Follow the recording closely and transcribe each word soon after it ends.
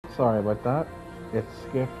Sorry about that. It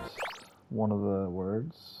skipped one of the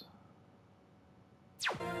words.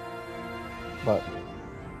 But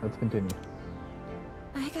let's continue.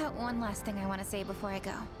 I got one last thing I want to say before I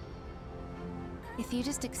go. If you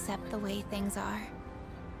just accept the way things are,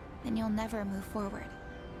 then you'll never move forward.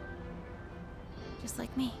 Just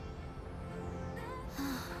like me.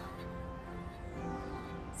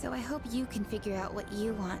 So I hope you can figure out what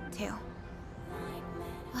you want too.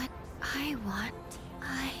 What I want,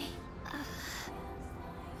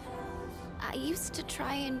 I used to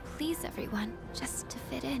try and please everyone, just to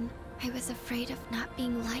fit in. I was afraid of not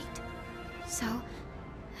being liked. So,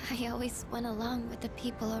 I always went along with the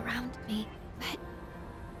people around me. But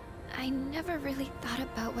I never really thought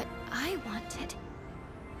about what I wanted.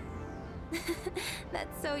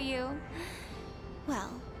 That's so you.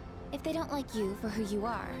 Well, if they don't like you for who you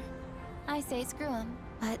are, I say screw them.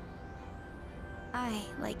 But I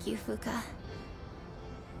like you, Fuka.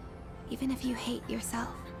 Even if you hate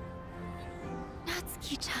yourself.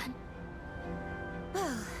 Natsuki-chan.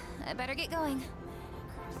 Well, I better get going.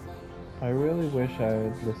 I really wish I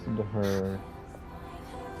had listened to her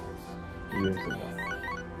years ago.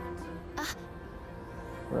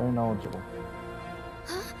 Very knowledgeable.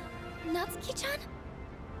 Huh? Natsuki-chan?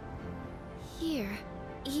 Here,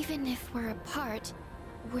 even if we're apart,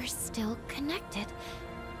 we're still connected.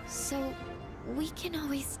 So, we can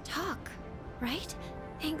always talk, right?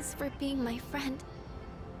 Thanks for being my friend.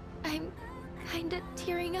 I'm kinda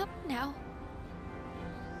tearing up now.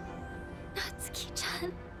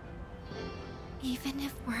 Natsuki-chan. Even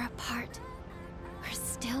if we're apart, we're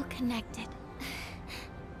still connected.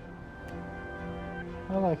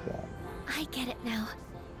 I like that. I get it now,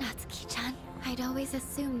 Natsuki-chan. I'd always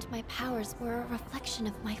assumed my powers were a reflection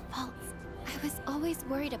of my faults. I was always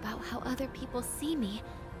worried about how other people see me,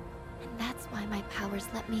 and that's why my powers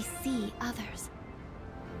let me see others.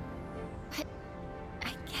 But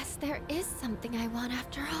I guess there is something I want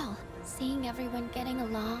after all. Seeing everyone getting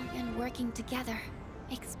along and working together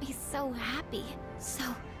makes me so happy. So,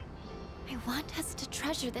 I want us to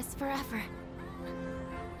treasure this forever.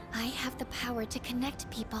 I have the power to connect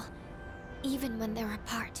people, even when they're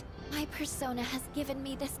apart. My persona has given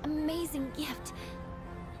me this amazing gift.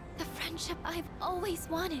 The friendship I've always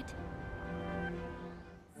wanted.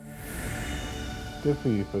 Good for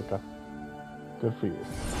you, Fuka. Good for you.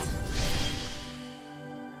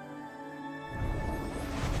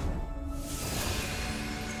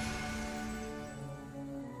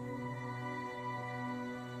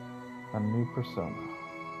 A new persona.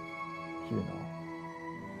 Juno.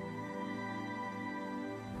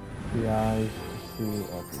 The eyes to see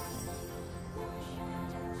everything.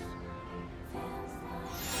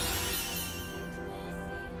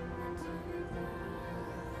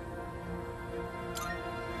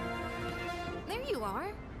 There you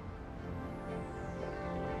are.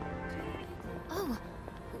 Oh,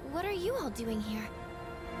 what are you all doing here?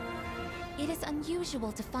 It is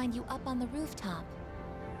unusual to find you up on the rooftop.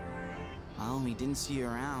 Well, we didn't see you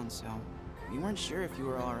around, so we weren't sure if you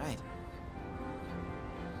were alright.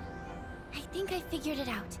 I think I figured it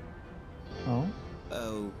out. Oh?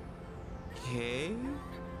 Okay?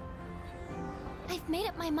 I've made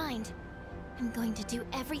up my mind. I'm going to do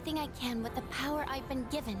everything I can with the power I've been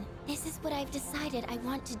given. This is what I've decided I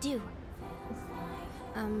want to do.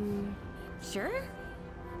 Sure?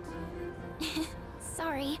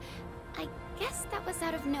 Sorry. I guess that was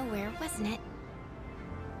out of nowhere, wasn't it?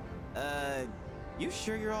 You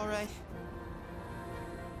sure you're alright?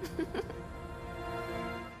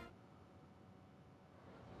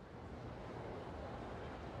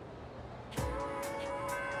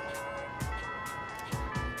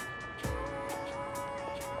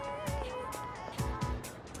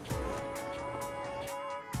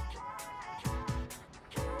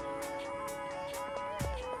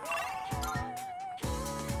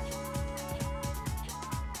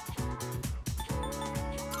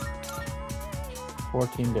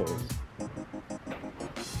 14 days.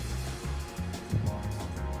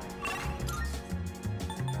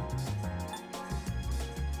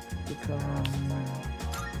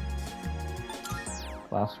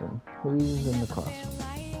 Classroom. Who's in the classroom?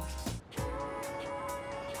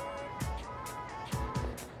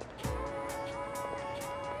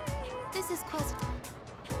 This is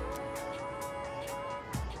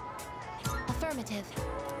Affirmative.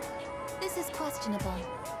 This is questionable.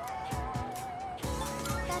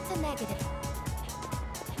 That's a negative.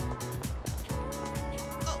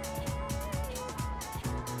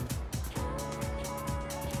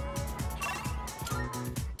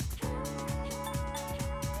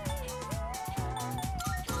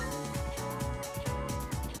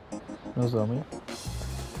 Nozomi.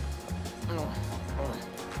 I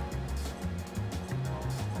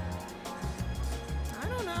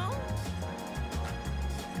don't know.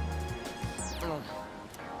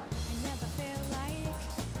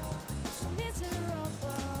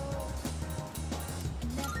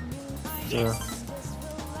 Sure.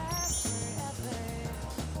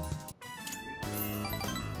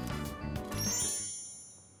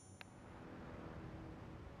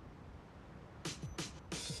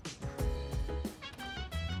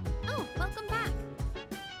 Oh, welcome back.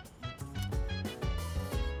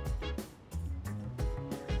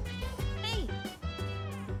 Hey,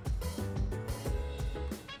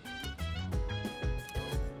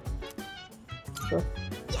 Sure.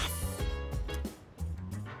 yes!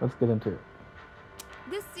 Let's get into it.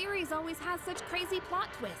 This series always has such crazy plot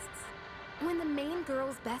twists. When the main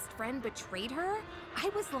girl's best friend betrayed her, I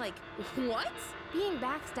was like, what? Being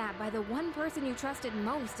backstabbed by the one person you trusted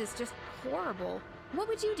most is just horrible. What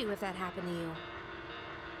would you do if that happened to you?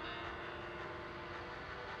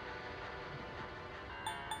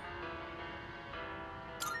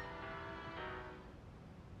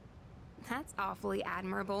 That's awfully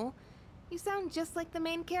admirable. You sound just like the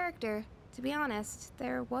main character. To be honest,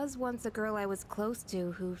 there was once a girl I was close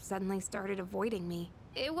to who suddenly started avoiding me.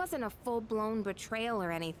 It wasn't a full-blown betrayal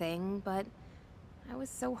or anything, but I was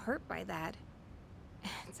so hurt by that.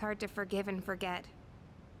 It's hard to forgive and forget.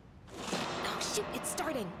 Oh shoot, it's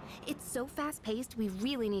starting! It's so fast-paced, we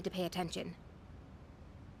really need to pay attention.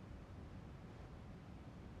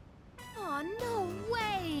 Aw, no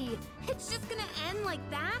way! It's just gonna end like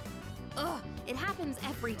that? Ugh, it happens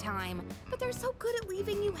every time, but they're so good at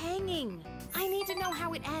leaving you hanging. I need to know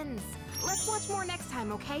how it ends. Let's watch more next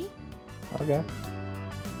time, okay? Okay.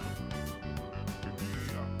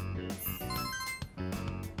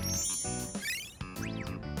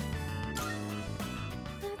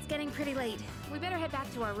 It's getting pretty late. We better head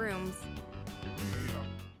back to our rooms.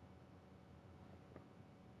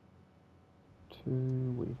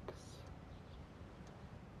 2 weeks.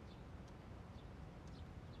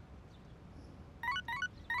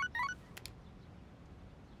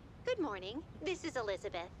 Good morning. This is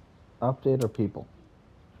Elizabeth. Update or people?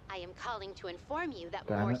 I am calling to inform you that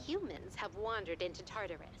Damn more it. humans have wandered into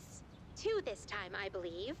Tartarus. 2 this time, I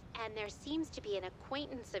believe, and there seems to be an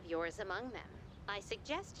acquaintance of yours among them. I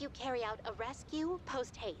suggest you carry out a rescue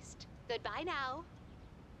post-haste. Goodbye now.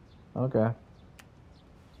 Okay.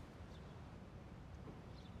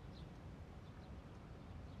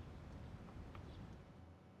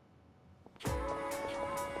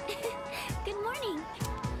 Good morning.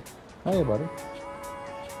 Hey, buddy.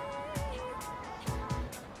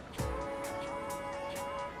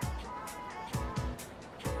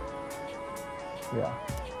 Yeah.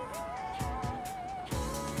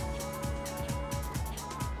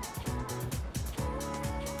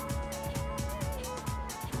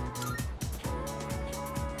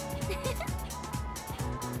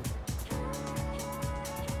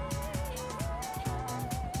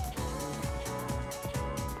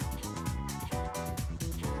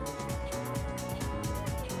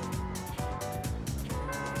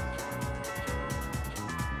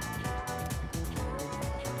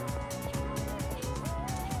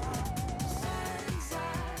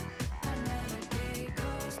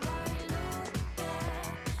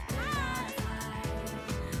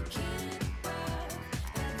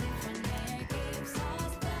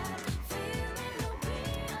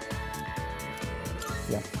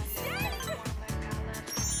 Yeah.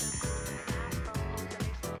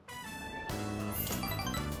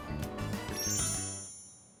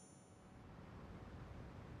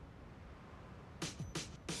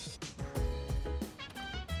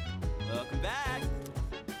 Welcome back.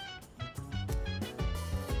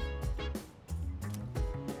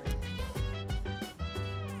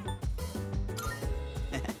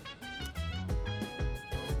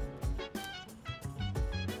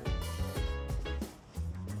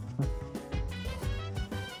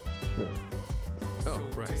 Sure. Oh,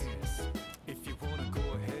 right. If you wanna go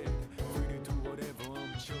ahead, free to do whatever.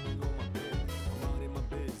 I'm chilling on my bed. I'm minding my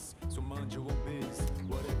biz, so mind your own biz.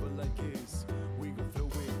 Whatever like is, we gon' flow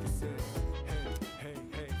with this head. Hey, hey,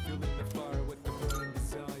 hey, feeling the fire with the burning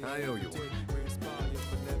desire. I owe you one. Inspire,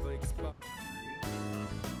 but never expire.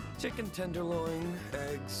 Chicken tenderloin,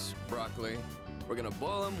 eggs, broccoli. We're gonna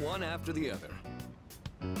boil them one after the other.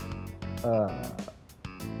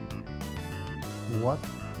 What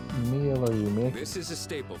meal are you making? This is a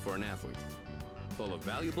staple for an athlete. Full of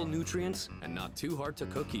valuable nutrients and not too hard to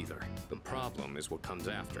cook either. The problem is what comes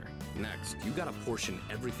after. Next, you gotta portion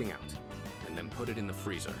everything out and then put it in the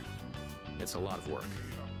freezer. It's a lot of work.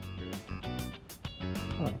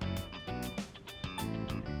 Huh.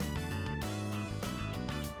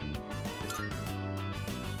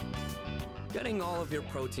 Getting all of your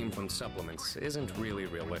protein from supplements isn't really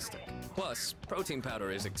realistic. Plus, protein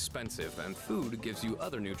powder is expensive, and food gives you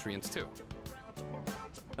other nutrients too.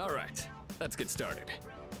 All right, let's get started.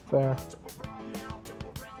 Fair.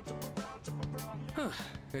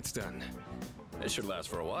 It's done. This should last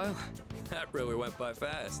for a while. That really went by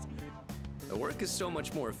fast. The work is so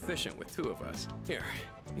much more efficient with two of us. Here,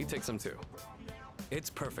 you take some too. It's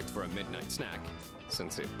perfect for a midnight snack,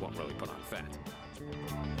 since it won't really put on fat.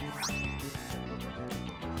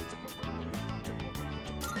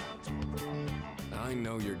 I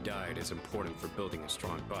know your diet is important for building a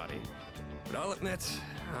strong body, but I'll admit,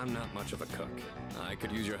 I'm not much of a cook. I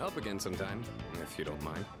could use your help again sometime, if you don't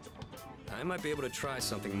mind. I might be able to try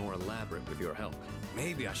something more elaborate with your help.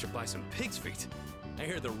 Maybe I should buy some pig's feet. I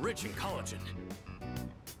hear they're rich in collagen.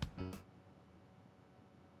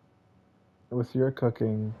 With your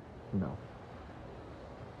cooking, no.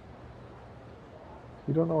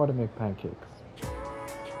 You don't know how to make pancakes.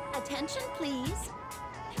 Attention, please.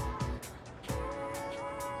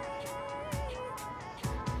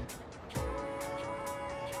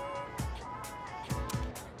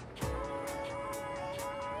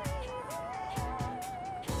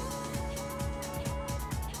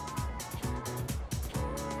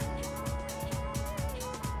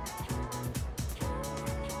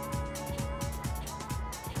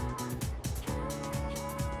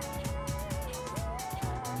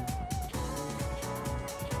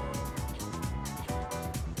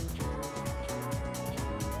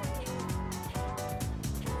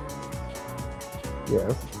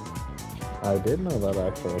 Yes, I did know that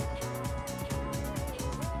actually.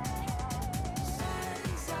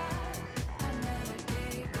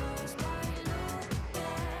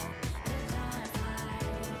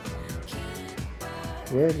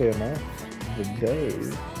 Weirdly enough, the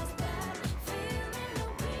days,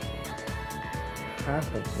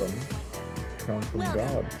 half of them come from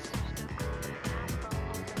gods.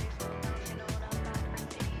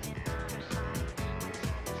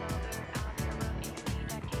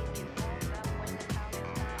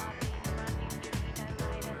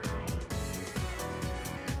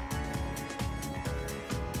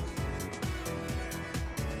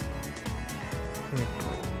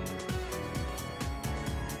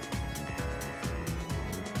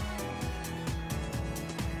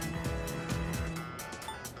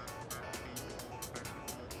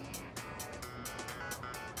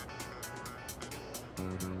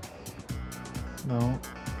 No.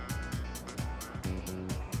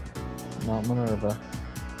 Not Minerva.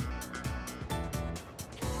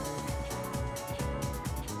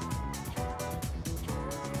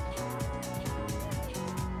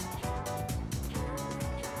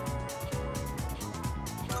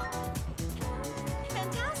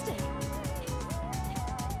 Fantastic.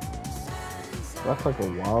 That's like a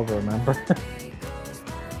while to remember.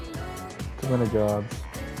 Too many gods.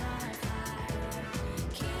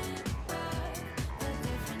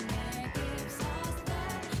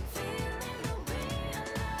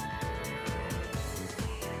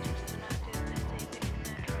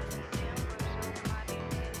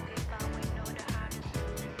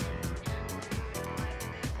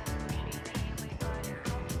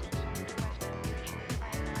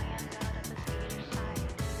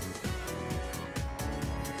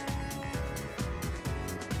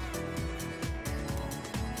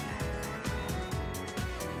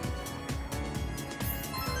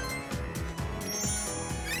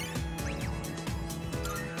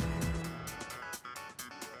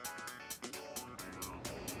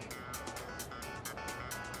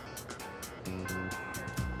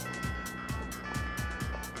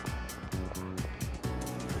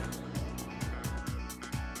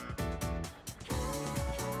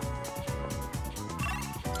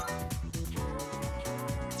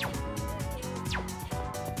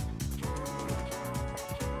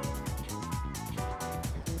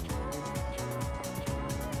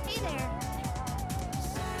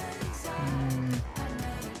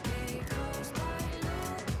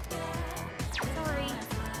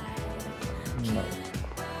 No.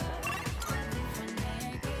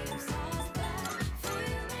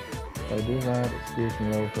 If I do that, it screws me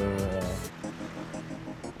over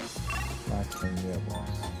maximum yield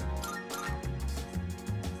loss.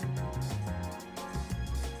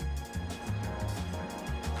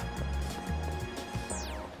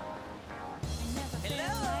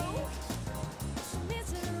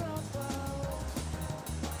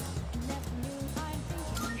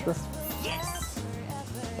 Sure. Yes.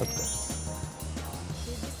 Let's go.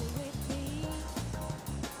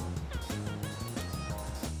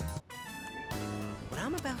 What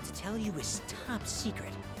I'm about to tell you is top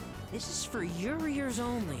secret. This is for your ears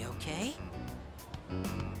only, okay?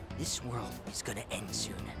 This world is gonna end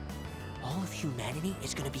soon. All of humanity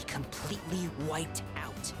is gonna be completely wiped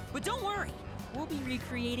out. But don't worry, we'll be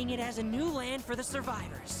recreating it as a new land for the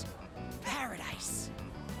survivors. Paradise.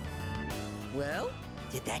 Well,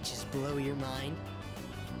 did that just blow your mind?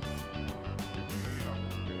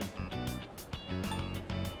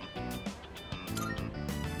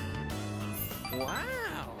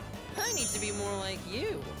 Wow, I need to be more like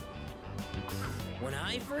you. When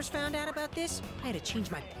I first found out about this, I had to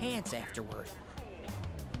change my pants afterward.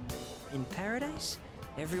 In paradise,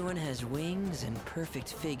 everyone has wings and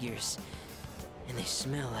perfect figures, and they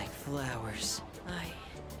smell like flowers.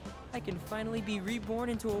 I can finally be reborn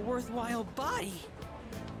into a worthwhile body.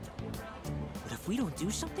 But if we don't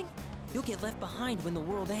do something, you'll get left behind when the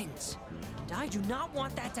world ends. And I do not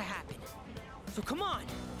want that to happen. So come on,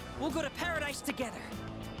 we'll go to paradise together.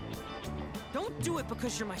 Don't do it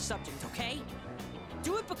because you're my subject, okay?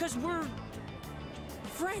 Do it because we're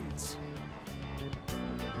friends.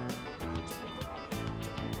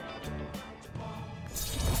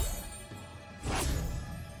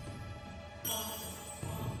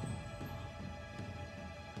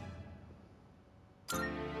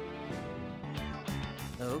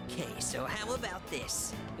 Okay, so how about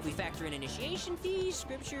this? If we factor in initiation fees,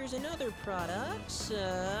 scriptures, and other products,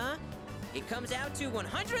 it comes out to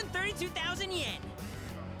 132,000 yen.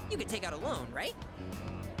 You could take out a loan, right?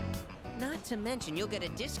 Not to mention, you'll get a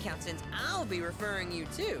discount since I'll be referring you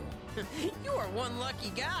too. You are one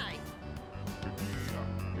lucky guy.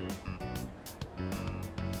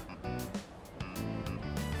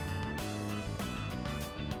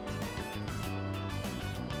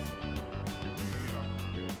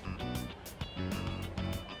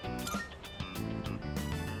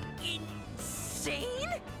 Insane?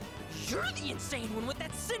 You're the insane one with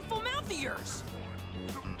that sinful mouth of yours!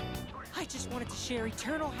 I just wanted to share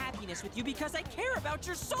eternal happiness with you because I care about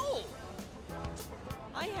your soul!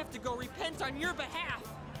 I have to go repent on your behalf!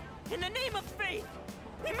 In the name of faith!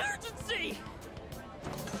 Emergency!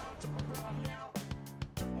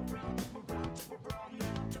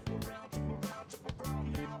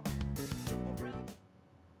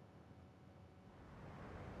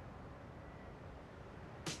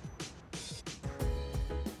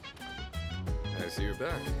 I see you're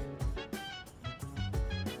back.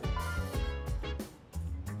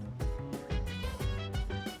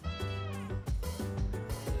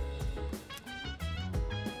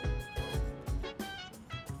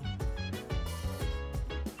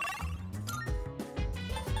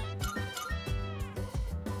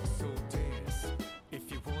 So dance,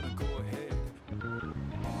 if you wanna go ahead.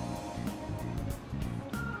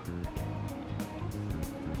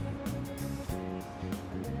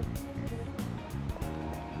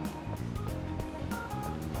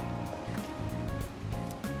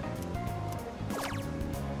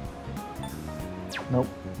 Nope.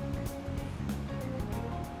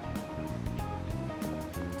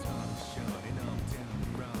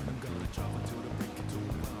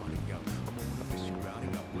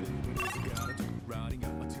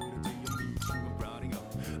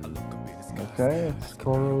 Okay, it's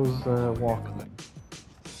Toro's Walkman.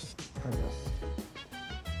 I guess.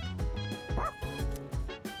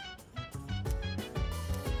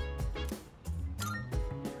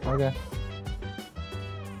 Okay.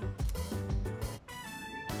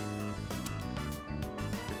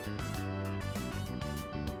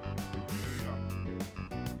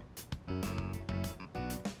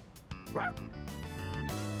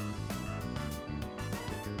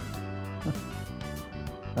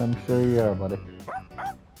 I'm sure you are, buddy.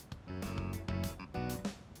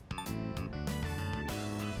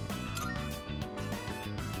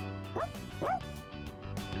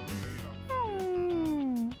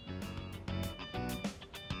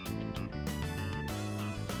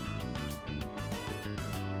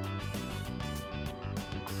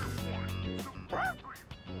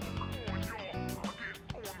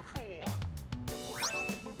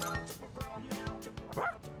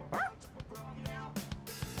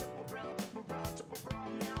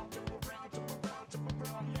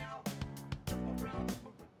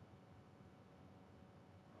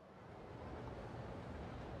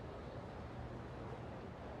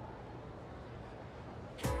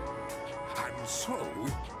 And so...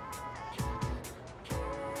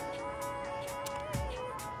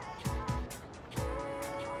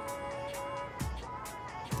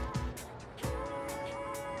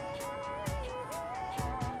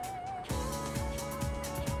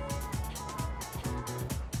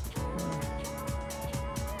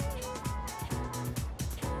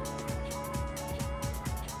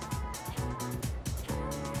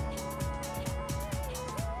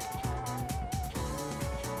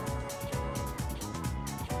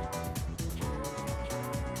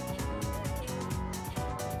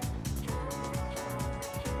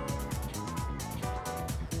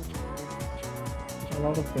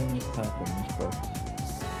 lot of things happen, but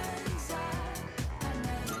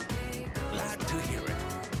Glad to hear it.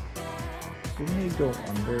 didn't he go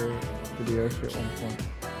under the Yoshi at one point?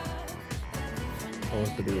 Or was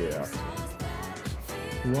it the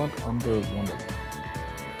He went under one of them.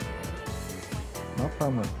 Not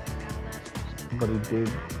permanent, but he did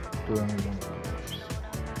do only one of them.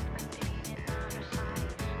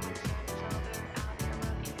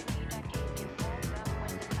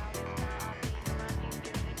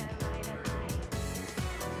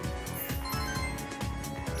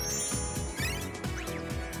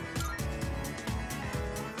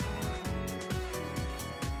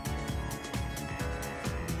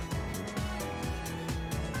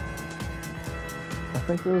 I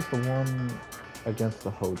think it was the one against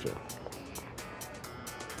the Hoja.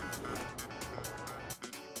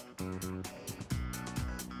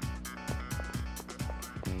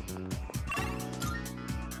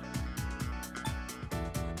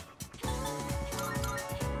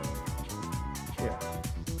 Yeah.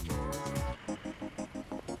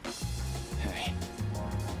 Hey.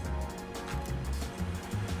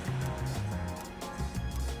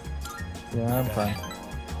 Yeah, I'm fine.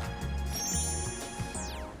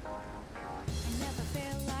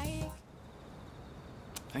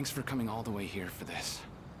 Thanks for coming all the way here for this.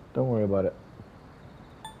 Don't worry about it.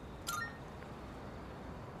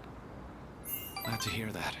 Glad to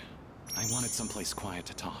hear that. I wanted someplace quiet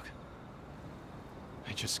to talk.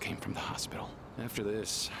 I just came from the hospital. After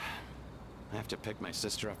this, I have to pick my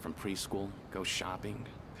sister up from preschool, go shopping,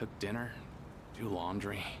 cook dinner, do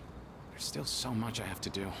laundry. There's still so much I have to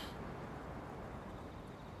do.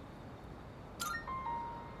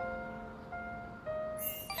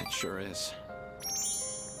 It sure is.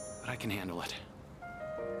 But I can handle it.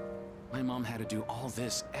 My mom had to do all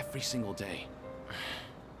this every single day.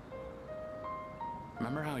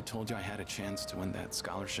 Remember how I told you I had a chance to win that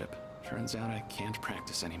scholarship? Turns out I can't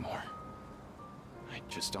practice anymore. I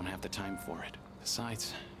just don't have the time for it.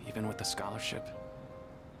 Besides, even with the scholarship,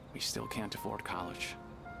 we still can't afford college.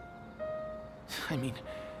 I mean,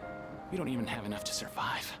 we don't even have enough to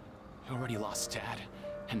survive. We already lost Dad,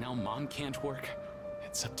 and now Mom can't work.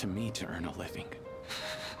 It's up to me to earn a living.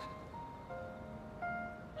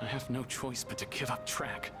 I have no choice but to give up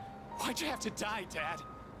track. Why'd you have to die, Dad?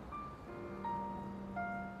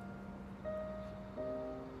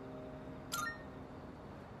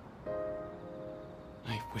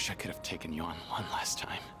 I wish I could have taken you on one last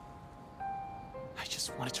time. I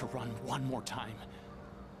just wanted to run one more time.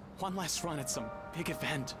 One last run at some big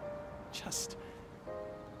event. Just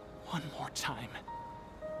one more time.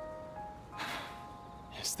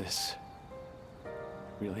 Is this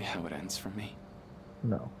really how it ends for me?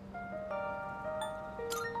 No.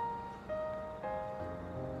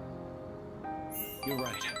 You're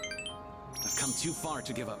right. I've come too far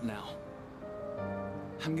to give up now.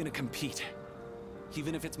 I'm gonna compete.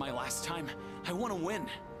 Even if it's my last time, I want to win.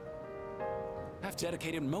 I've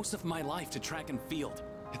dedicated most of my life to track and field.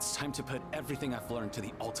 It's time to put everything I've learned to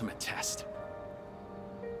the ultimate test.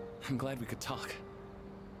 I'm glad we could talk.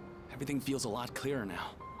 Everything feels a lot clearer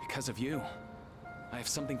now, because of you. I have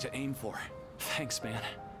something to aim for. Thanks, man.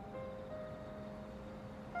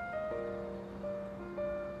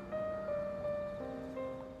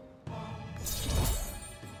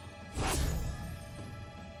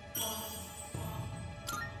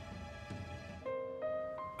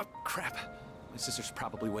 Oh, crap. My sister's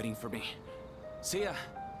probably waiting for me. See ya.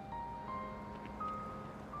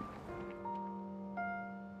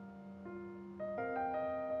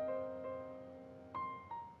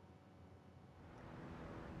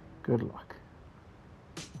 Good luck.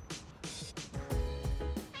 That's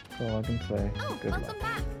all I can say. Oh, Good welcome luck.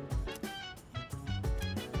 back.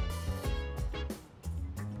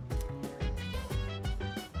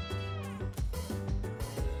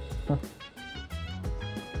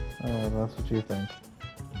 That's what you think.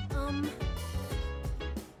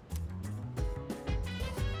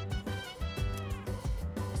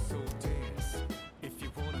 So dance. If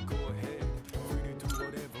you wanna go ahead, free to do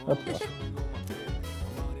whatever. That's rough.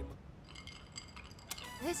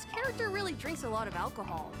 This character really drinks a lot of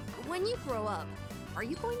alcohol. When you grow up, are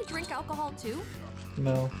you going to drink alcohol too?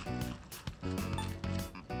 No.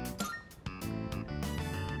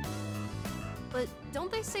 But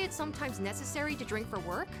don't they say it's sometimes necessary to drink for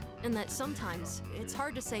work? And that sometimes it's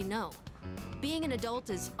hard to say no. Being an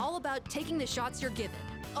adult is all about taking the shots you're given.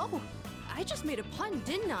 Oh, I just made a pun,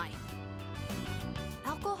 didn't I?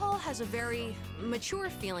 Alcohol has a very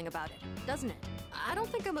mature feeling about it, doesn't it? I don't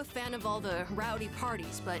think I'm a fan of all the rowdy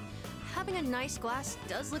parties, but having a nice glass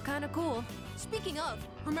does look kind of cool. Speaking of,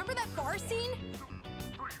 remember that bar scene?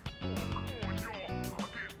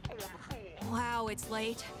 Wow, it's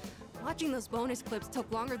late. Watching those bonus clips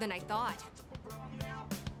took longer than I thought.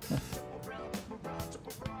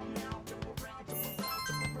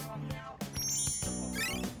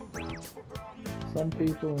 Some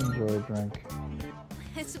people enjoy a drink.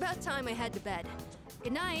 It's about time I head to bed.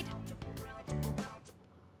 Good night.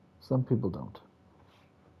 Some people don't.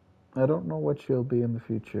 I don't know what you'll be in the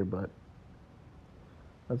future, but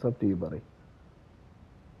that's up to you, buddy.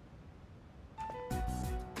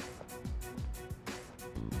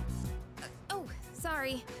 Oh,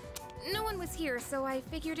 sorry. No one was here, so I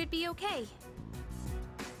figured it'd be okay.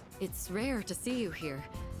 It's rare to see you here.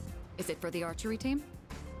 Is it for the archery team?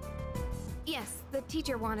 Yes, the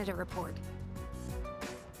teacher wanted a report.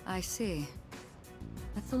 I see.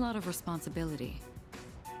 That's a lot of responsibility.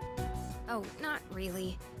 Oh, not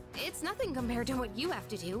really. It's nothing compared to what you have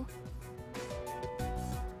to do.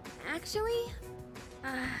 Actually,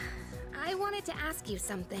 I wanted to ask you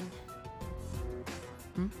something.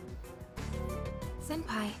 Hmm?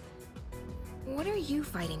 Senpai, what are you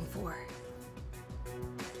fighting for?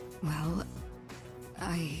 Well,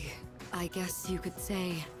 I guess you could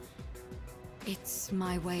say it's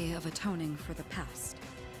my way of atoning for the past.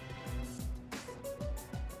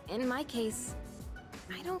 In my case,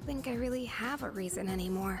 I don't think I really have a reason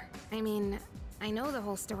anymore. I mean, I know the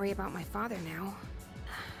whole story about my father now.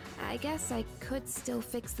 I guess I could still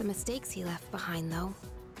fix the mistakes he left behind, though.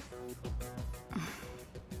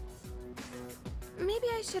 Maybe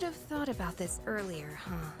I should have thought about this earlier,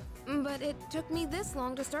 huh? But it took me this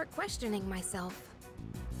long to start questioning myself.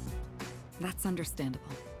 That's understandable.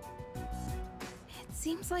 It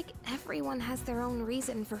seems like everyone has their own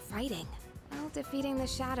reason for fighting. Well, defeating the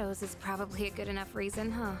shadows is probably a good enough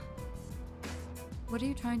reason, huh? What are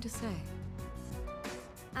you trying to say?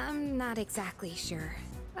 I'm not exactly sure,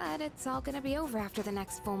 but it's all gonna be over after the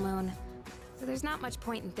next full moon, so there's not much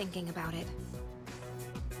point in thinking about it.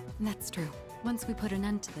 That's true. Once we put an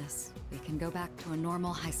end to this, we can go back to a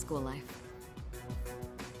normal high school life.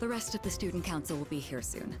 The rest of the student council will be here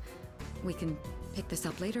soon. We can pick this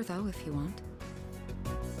up later, though, if you want.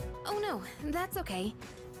 Oh no, that's okay.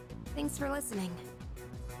 Thanks for listening.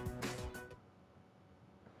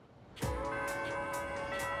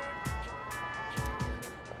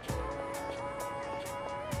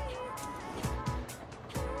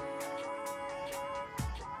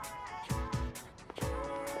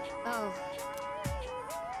 Oh.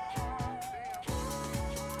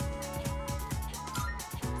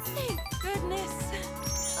 Thank goodness.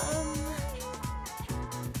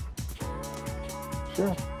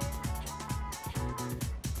 Sure.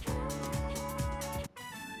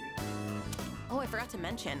 Oh, I forgot to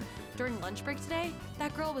mention, during lunch break today,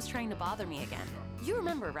 that girl was trying to bother me again. You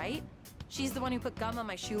remember, right? She's the one who put gum on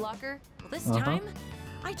my shoe locker. Well, this time,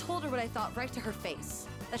 I told her what I thought right to her face,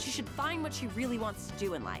 that she should find what she really wants to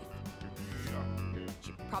do in life.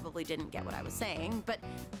 She probably didn't get what I was saying, but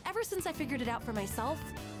ever since I figured it out for myself,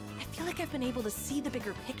 I feel like I've been able to see the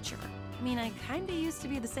bigger picture. I mean, I kinda used to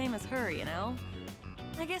be the same as her, you know?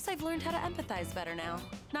 I guess I've learned how to empathize better now.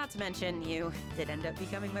 Not to mention, you did end up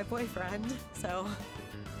becoming my boyfriend, so...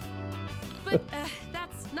 But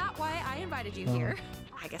that's not why I invited you here.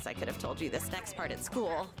 I guess I could have told you this next part at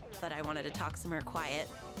school, but I wanted to talk somewhere quiet.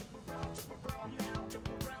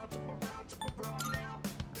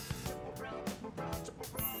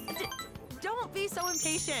 Don't be so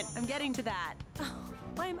impatient. I'm getting to that. Oh,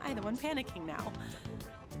 why am I the one panicking now?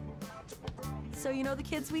 So you know the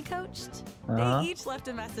kids we coached? They each left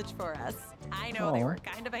a message for us. I know they were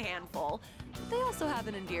kind of a handful, but they also have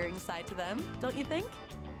an endearing side to them, don't you think?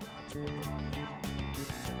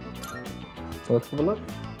 Let's have a look.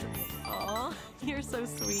 Aw, you're so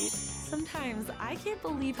sweet. Sometimes I can't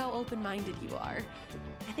believe how open-minded you are.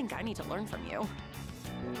 I think I need to learn from you.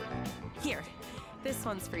 Here, this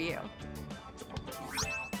one's for you.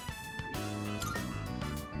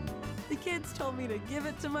 The kids told me to give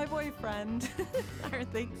it to my boyfriend.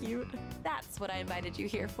 Aren't they cute? That's what I invited you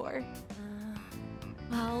here for.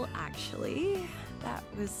 Well, actually, that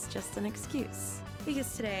was just an excuse.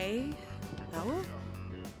 Because today, well,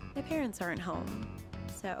 my parents aren't home,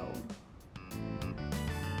 so...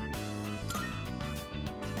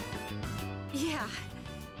 Yeah,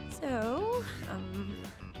 so,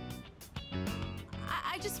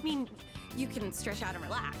 I just mean you can stretch out and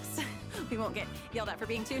relax. We won't get yelled at for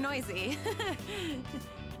being too noisy.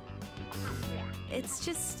 It's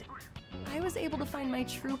just, I was able to find my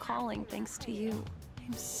true calling thanks to you.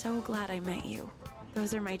 I'm so glad I met you.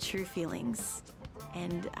 Those are my true feelings,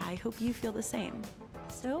 and I hope you feel the same.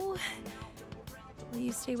 So, will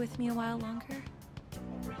you stay with me a while longer?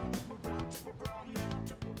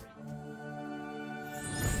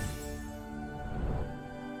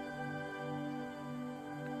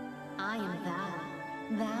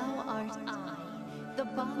 aren't I? The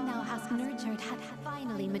bond thou hast nurtured hath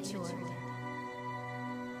finally matured.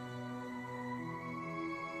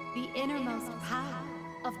 The innermost power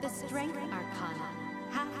of the Strength Arcana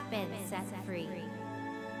hath been set free.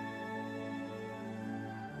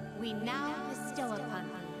 We now bestow upon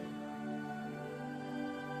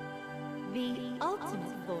thee the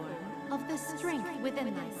ultimate form of the strength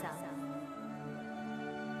within thyself.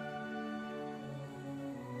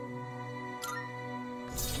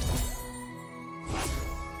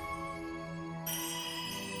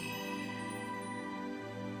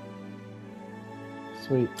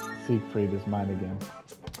 Sweet, Siegfried is mine again.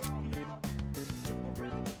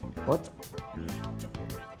 What?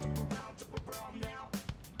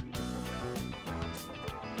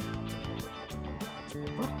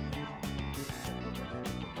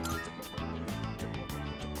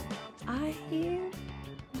 I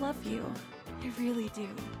love you. I really do.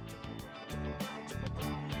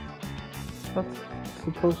 That's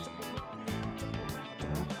supposed.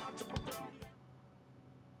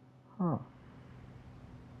 Huh.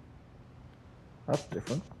 That's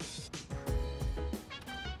different.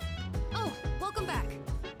 Oh, welcome back.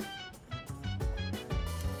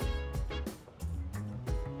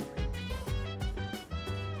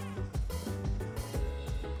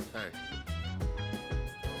 Hey.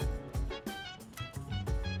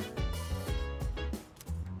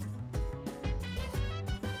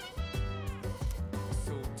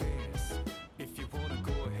 So dance, if you wanna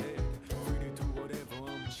go ahead. Free to do whatever,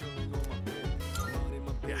 I'm chilling on my bed. Minding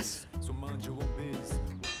my business, so mind your own biz.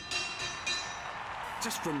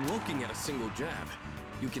 Just from looking at a single jab,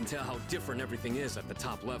 you can tell how different everything is at the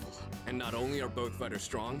top level. And not only are both fighters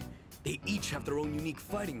strong, they each have their own unique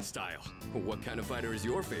fighting style. What kind of fighter is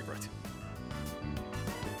your favorite?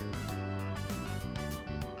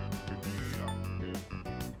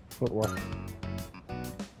 Footwork.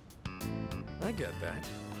 I get that.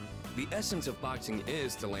 The essence of boxing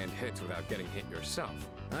is to land hits without getting hit yourself.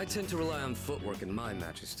 I tend to rely on footwork in my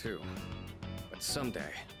matches too. But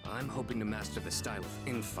someday, I'm hoping to master the style of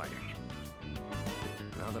infighting.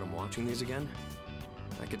 Now that I'm watching these again,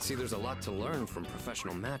 I can see there's a lot to learn from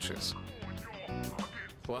professional matches.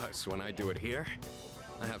 Plus, when I do it here,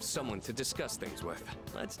 I have someone to discuss things with.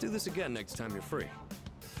 Let's do this again next time you're free.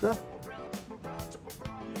 Sure.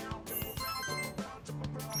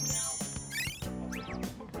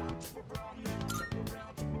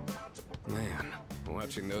 Man,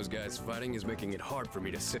 watching those guys fighting is making it hard for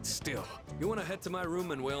me to sit still. You want to head to my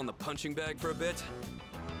room and wail on the punching bag for a bit?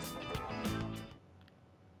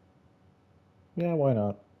 Yeah, why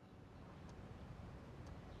not?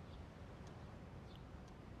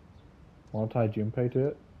 Want to tie Junpei to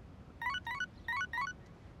it?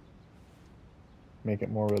 Make it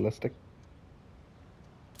more realistic.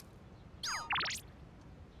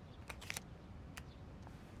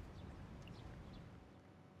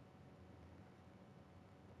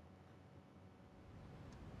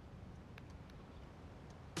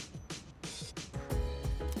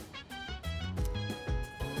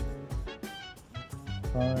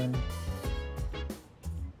 Fine.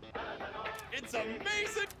 It's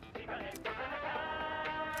amazing!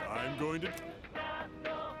 I'm going to...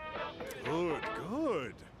 Good,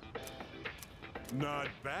 good. Not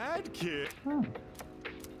bad, kid.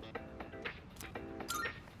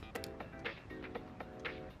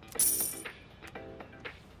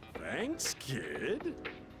 Thanks, kid.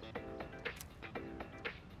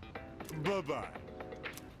 Bye-bye.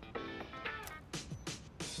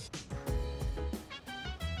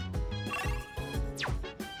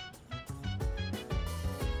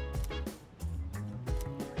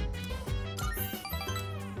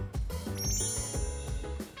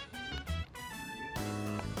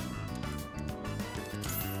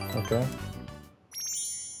 Okay.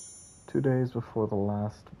 2 days before the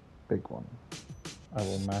last big one, I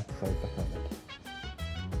will max out the helmet.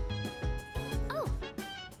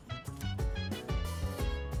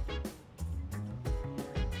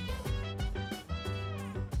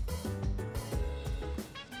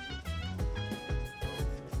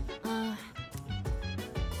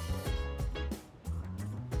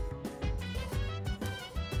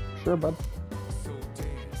 Sure, bud.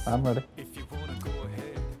 I'm ready.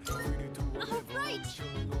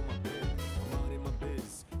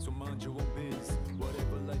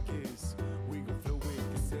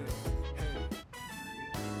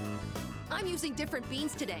 I'm using different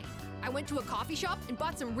beans today. I went to a coffee shop and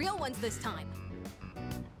bought some real ones this time.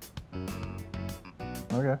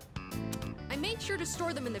 Okay. I made sure to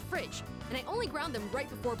store them in the fridge, and I only ground them right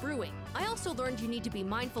before brewing. I also learned you need to be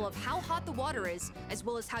mindful of how hot the water is, as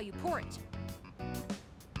well as how you pour it.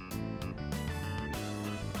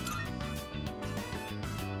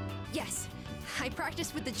 Yes. I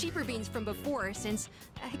practiced with the cheaper beans from before, since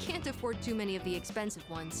I can't afford too many of the expensive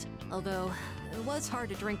ones. Although, it was hard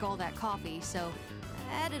to drink all that coffee, so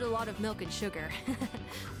I added a lot of milk and sugar.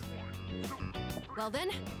 Well then,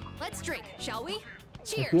 let's drink, shall we?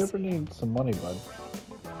 Cheers! If you ever need some money, bud,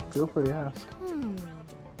 feel free to ask.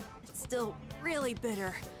 It's still really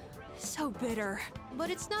bitter. So bitter. But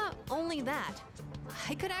it's not only that.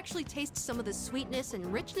 I could actually taste some of the sweetness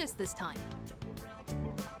and richness this time.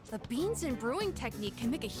 The beans and brewing technique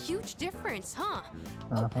can make a huge difference, huh?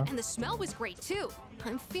 Oh, and the smell was great too.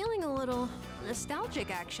 I'm feeling a little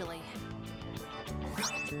nostalgic, actually.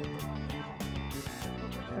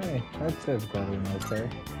 Hey, I'd say it's going okay.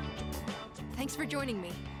 Thanks for joining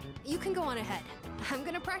me. You can go on ahead. I'm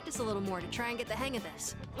gonna practice a little more to try and get the hang of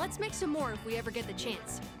this. Let's make some more if we ever get the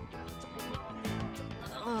chance.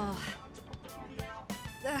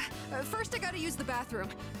 First I gotta use the bathroom.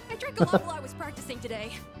 I drank a lot while I was practicing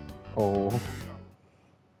today. Oh.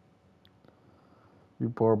 You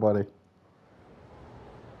poor buddy.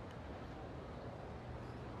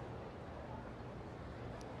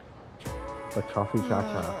 The coffee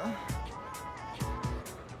cha-cha.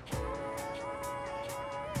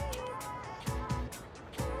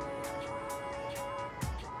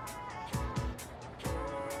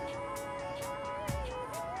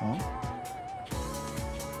 Huh?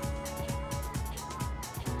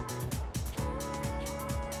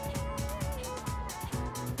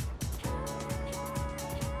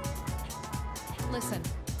 Listen.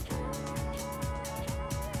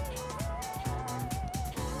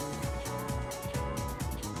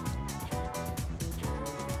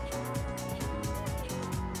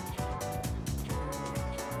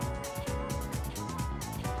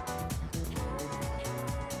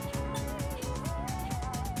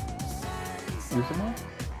 Use them all?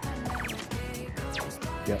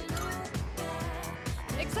 Yep.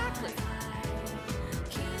 Exactly.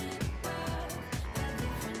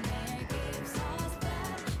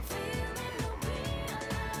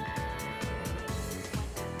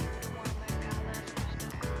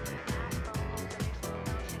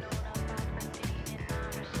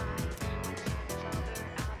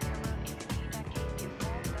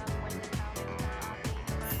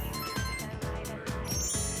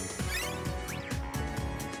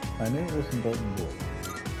 I knew it wasn't Golden Boy.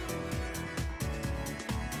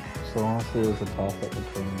 So honestly, it was a toss-up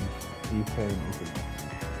between Ife and Izuma.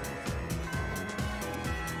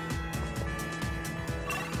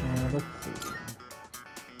 Let's see.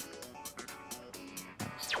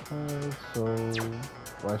 So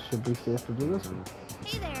why should we safe to do this one?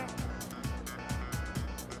 Hey there.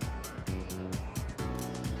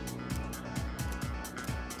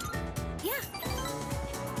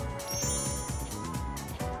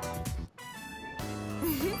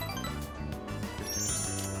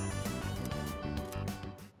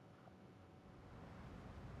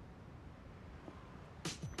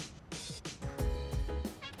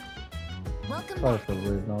 Sorry for the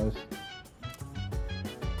weird noise.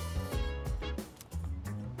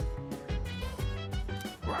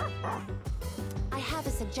 I have a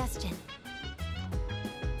suggestion.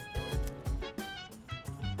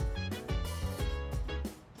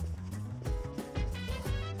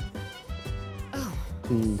 Oh.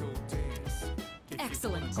 The...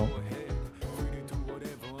 Excellent. Oh.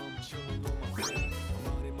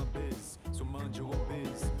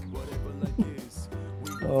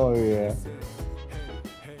 Oh yeah.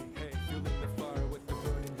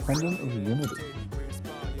 Pendant of Unity.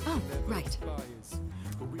 Oh, right.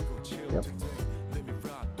 Yep.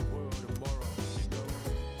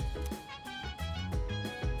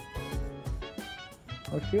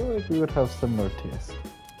 I feel like we would have similar taste.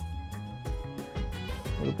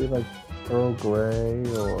 Would it be like Earl Grey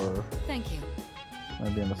or Thank you.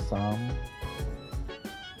 maybe an Assam?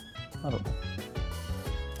 I don't know.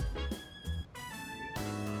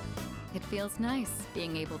 It feels nice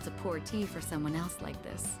being able to pour tea for someone else like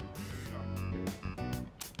this.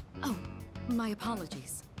 Oh, my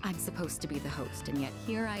apologies. I'm supposed to be the host, and yet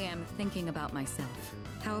here I am thinking about myself.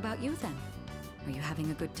 How about you then? Are you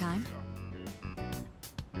having a good time?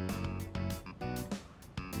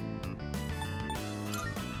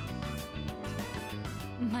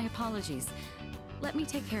 My apologies. Let me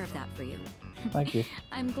take care of that for you. Thank you.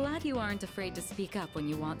 I'm glad you aren't afraid to speak up when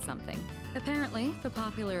you want something. Apparently, the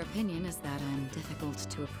popular opinion is that I'm difficult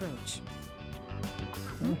to approach.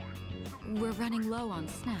 We're running low on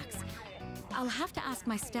snacks. I'll have to ask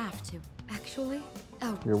my staff to... Actually?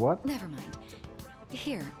 Oh, You're what? Never mind.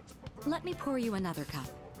 Here, let me pour you another cup.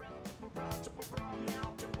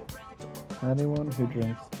 Anyone who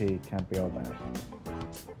drinks tea can't be all bad.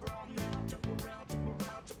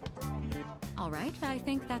 right, I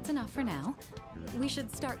think that's enough for now. We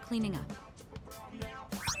should start cleaning up.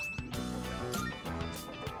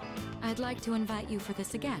 I'd like to invite you for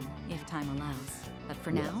this again, if time allows. But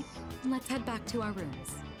for now, let's head back to our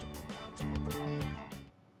rooms.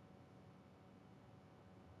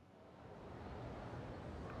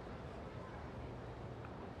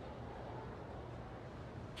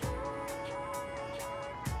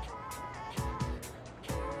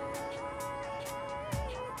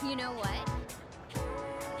 You know what?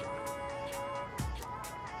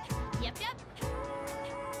 Yep.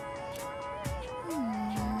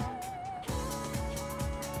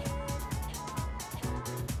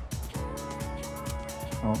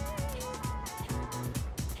 Oh.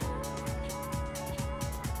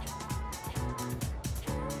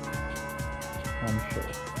 I'm sure.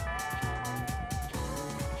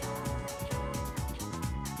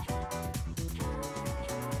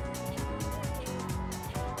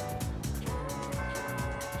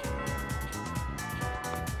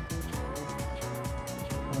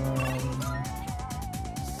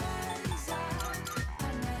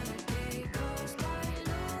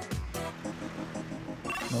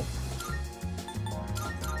 Nope.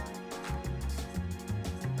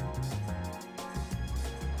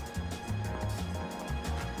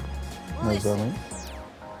 No going.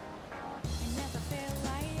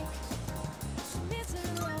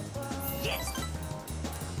 Yes!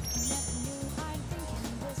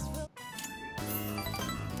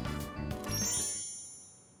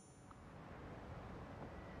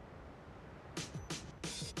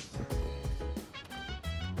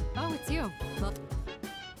 Oh, it's you. Well,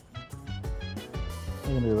 I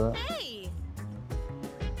can do that. Hey!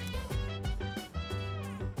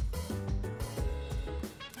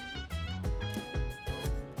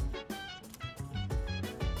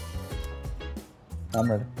 I'm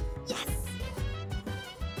ready. Yes!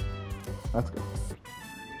 That's good.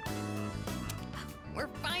 We're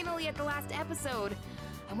finally at the last episode.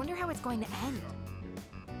 I wonder how it's going to end.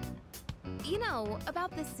 You know,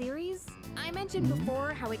 about this series, I mentioned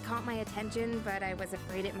before how it caught my attention, but I was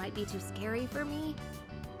afraid it might be too scary for me.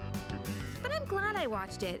 But I'm glad I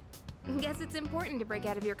watched it. Guess it's important to break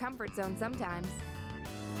out of your comfort zone sometimes.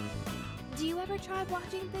 Do you ever try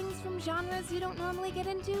watching things from genres you don't normally get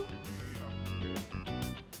into?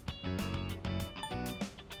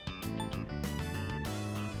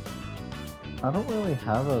 I don't really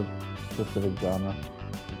have a specific genre.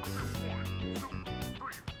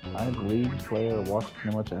 I read, play, or watch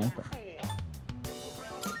pretty much anything.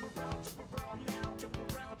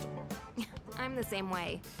 I'm the same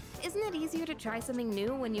way. Isn't it easier to try something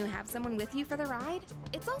new when you have someone with you for the ride?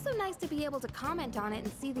 It's also nice to be able to comment on it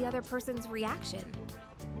and see the other person's reaction.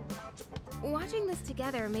 Watching this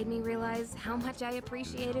together made me realize how much I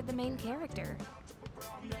appreciated the main character.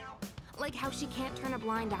 Like how she can't turn a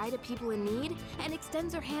blind eye to people in need and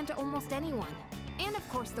extends her hand to almost anyone. And of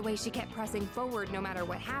course the way she kept pressing forward no matter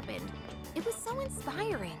what happened. It was so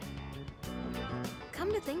inspiring.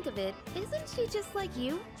 Come to think of it, isn't she just like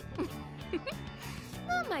you?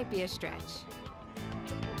 That might be a stretch.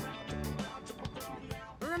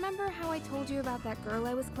 Remember how I told you about that girl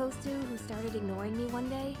I was close to who started ignoring me one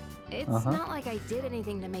day? It's not like I did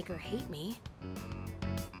anything to make her hate me.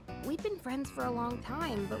 We'd been friends for a long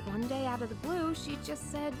time, but one day out of the blue, she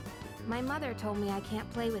just said, "My mother told me I can't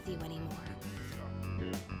play with you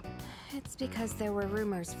anymore." It's because there were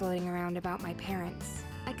rumors floating around about my parents.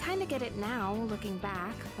 I kinda get it now, looking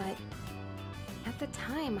back, but at the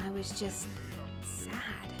time I was just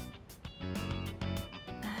sad.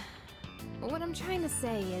 What I'm trying to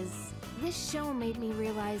say is, this show made me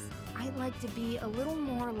realize I'd like to be a little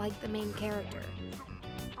more like the main character.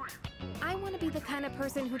 I want to be the kind of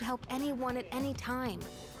person who'd help anyone at any time.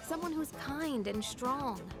 Someone who's kind and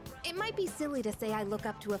strong. It might be silly to say I look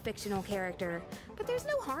up to a fictional character, but there's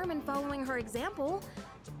no harm in following her example.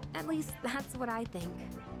 At least that's what I think.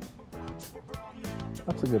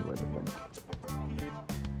 That's a good way to think.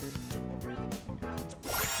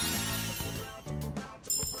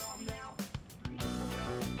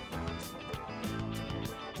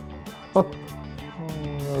 Oh,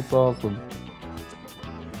 that's awesome.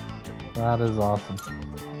 That is awesome.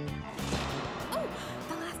 Oh,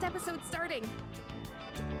 the last episode's starting.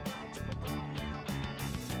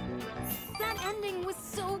 That ending was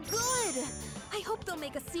so good. I hope they'll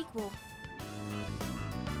make a sequel.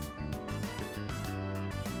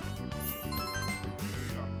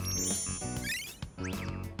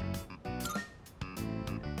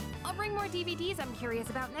 I'll bring more DVDs I'm curious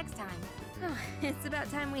about next time. It's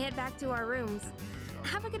about time we head back to our rooms.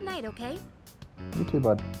 Have a good night, okay? You too,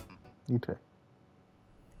 bud. You too.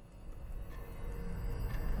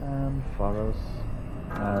 And Faros,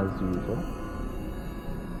 as usual.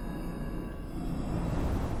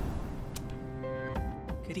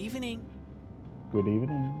 Good evening. Good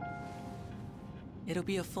evening. It'll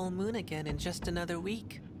be a full moon again in just another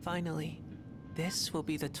week, finally. This will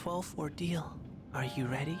be the 12th ordeal. Are you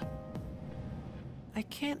ready? I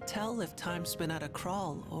can't tell if time's been at a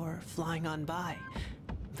crawl or flying on by,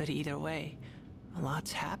 but either way, a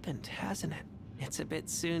lot's happened, hasn't it? It's a bit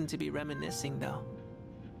soon to be reminiscing, though.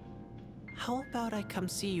 How about I come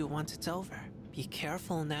see you once it's over? Be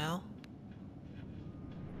careful now.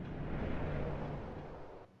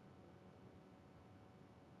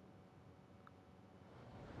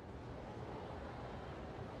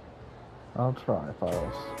 I'll try,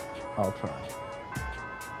 Faros. I'll try.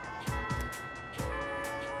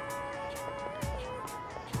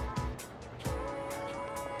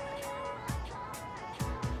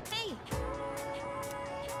 Hey!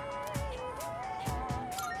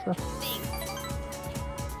 Sure.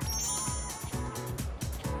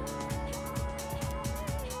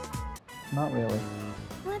 Not really.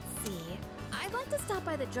 Let's see. I'd like to stop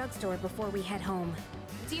by the drugstore before we head home.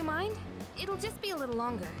 Do you mind? It'll just be a little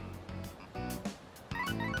longer.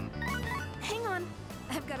 Hang on.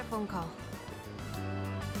 I've got a phone call.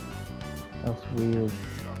 That's weird.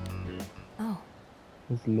 Oh.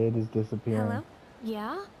 His lid is disappearing. Hello?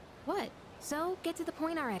 Yeah? What? So, get to the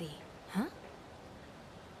point already. Huh?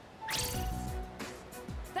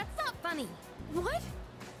 That's not funny. What?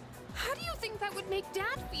 How do you think that would make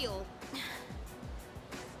Dad feel?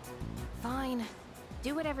 Fine.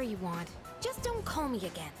 Do whatever you want. Just don't call me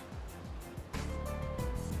again.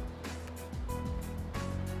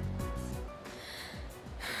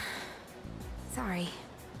 Sorry.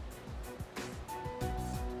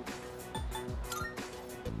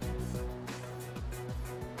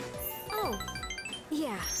 Oh,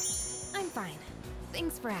 yeah. I'm fine.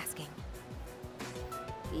 Thanks for asking.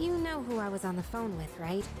 You know who I was on the phone with,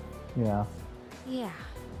 right? Yeah. Yeah.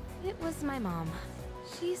 It was my mom.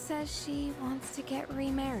 She says she wants to get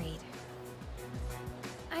remarried.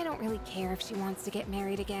 I don't really care if she wants to get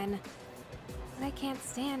married again. What I can't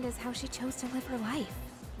stand is how she chose to live her life.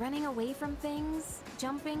 Running away from things,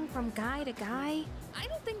 jumping from guy to guy. I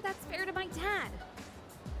don't think that's fair to my dad.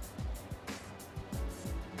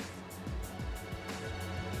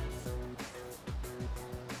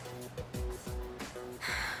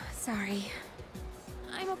 Sorry.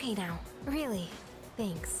 I'm okay now. Really.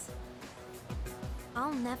 Thanks.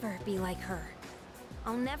 I'll never be like her.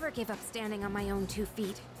 I'll never give up standing on my own 2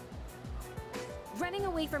 feet. Running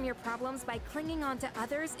away from your problems by clinging on to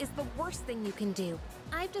others is the worst thing you can do.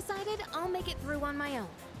 I've decided I'll make it through on my own.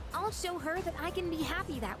 I'll show her that I can be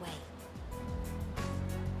happy that way.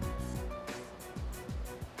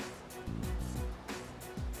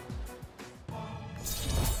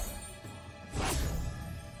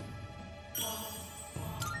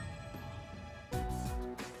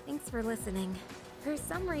 Thanks for listening. For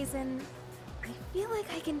some reason, I feel like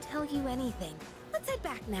I can tell you anything. Let's head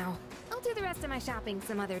back now. I'll do the rest of my shopping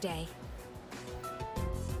some other day.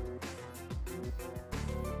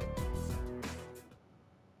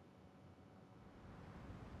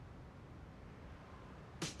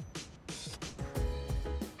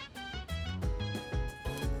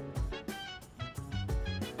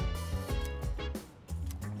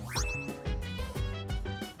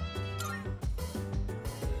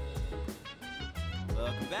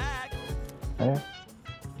 Welcome back. Hey.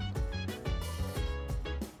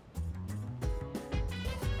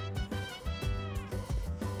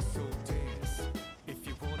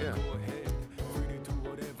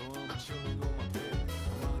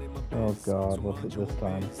 Oh God, what's it this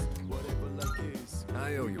time?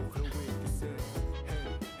 I owe you one.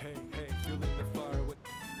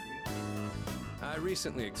 I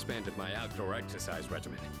recently expanded my outdoor exercise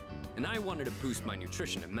regimen, and I wanted to boost my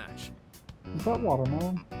nutrition and match. Is that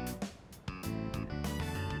watermelon?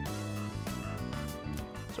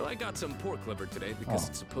 So I got some pork liver today because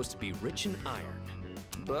it's supposed to be rich in iron.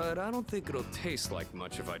 But I don't think it'll taste like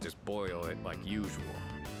much if I just boil it like usual.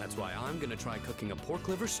 That's why I'm gonna try cooking a pork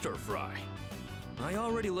liver stir fry. I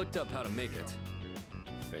already looked up how to make it.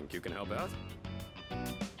 Think you can help out?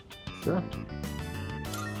 Sure.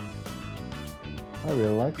 I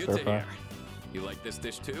really like Good stir to fry. hear. You like this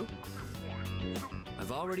dish too?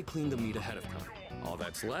 I've already cleaned the meat ahead of time. All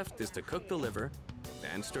that's left is to cook the liver,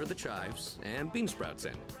 then stir the chives and bean sprouts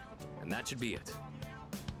in. And that should be it.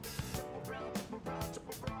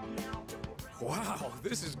 Wow,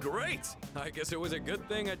 this is great! I guess it was a good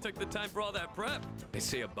thing I took the time for all that prep. They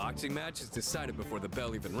say a boxing match is decided before the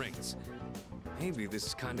bell even rings. Maybe this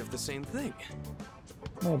is kind of the same thing.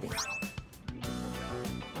 Maybe.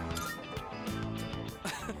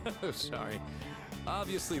 Sorry.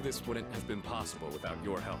 Obviously, this wouldn't have been possible without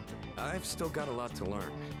your help. I've still got a lot to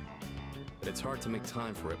learn. But it's hard to make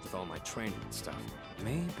time for it with all my training and stuff.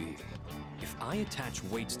 Maybe if I attach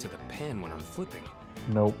weights to the pan when I'm flipping,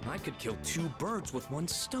 nope. I could kill 2 birds with 1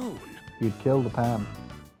 stone. You'd kill the pan.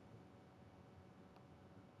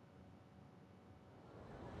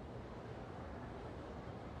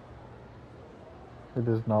 It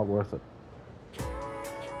is not worth it.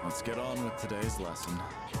 Let's get on with today's lesson.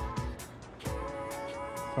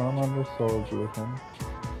 Salamander swords with him.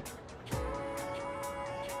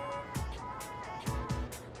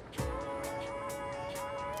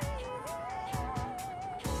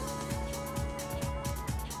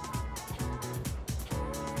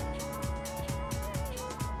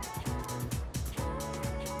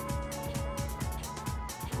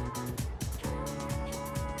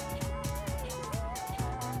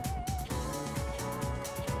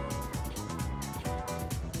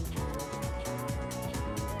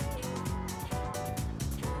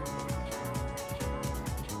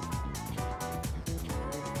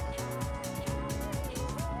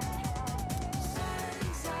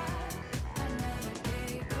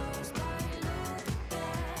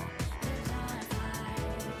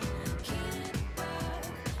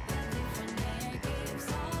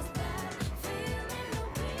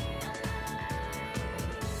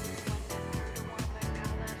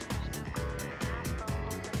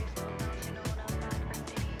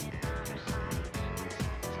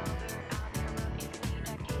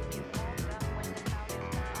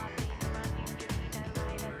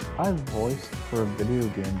 I voiced for a video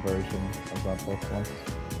game version of that book once.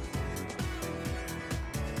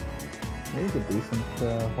 It was a decent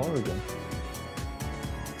horror game.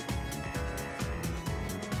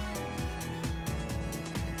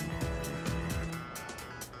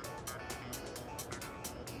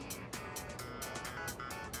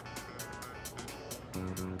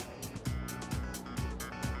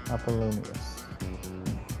 Apollonius.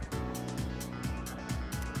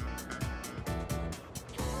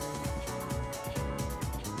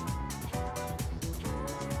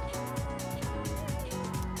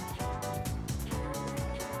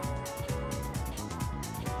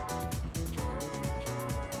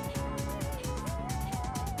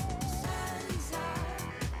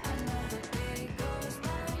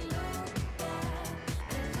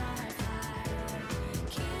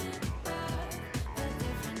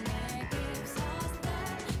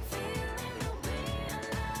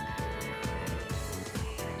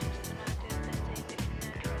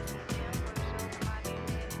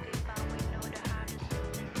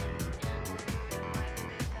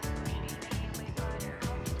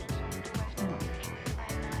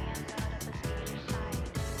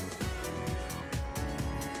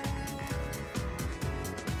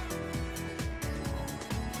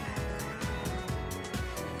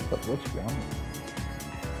 But which one?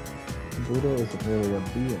 Buddha isn't really a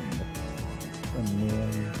being, it's a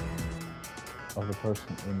name of the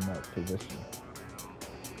person in that position.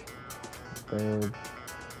 There are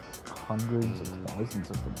hundreds of thousands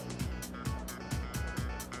of them.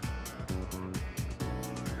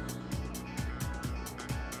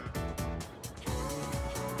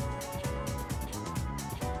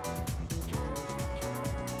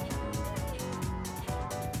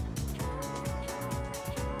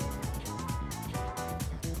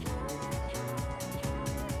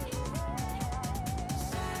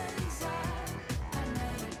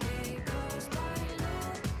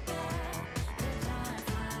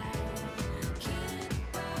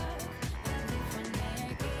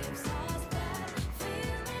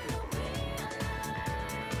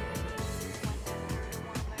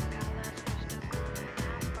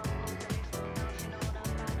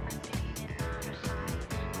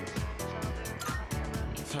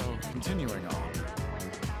 So, continuing on.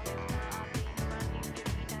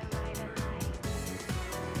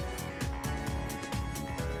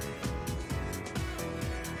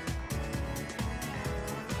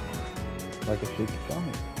 Like a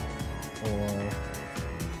Shikigami or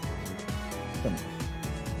similar.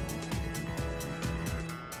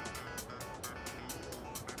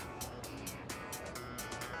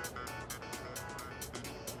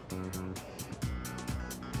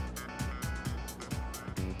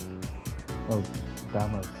 Oh,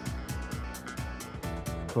 Damas.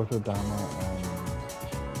 Kotodama and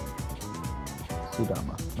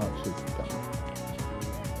Sudama, not Shikigami.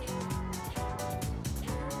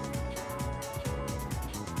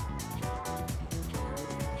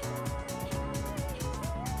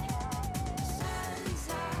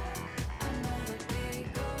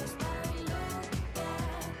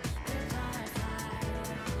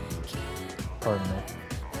 Pardon me.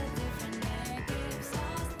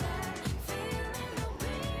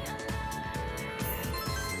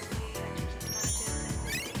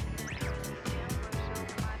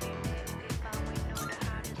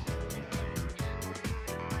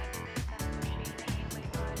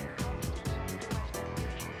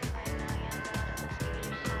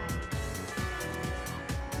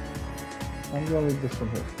 I'm gonna leave this one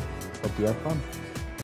here. Hope you have fun.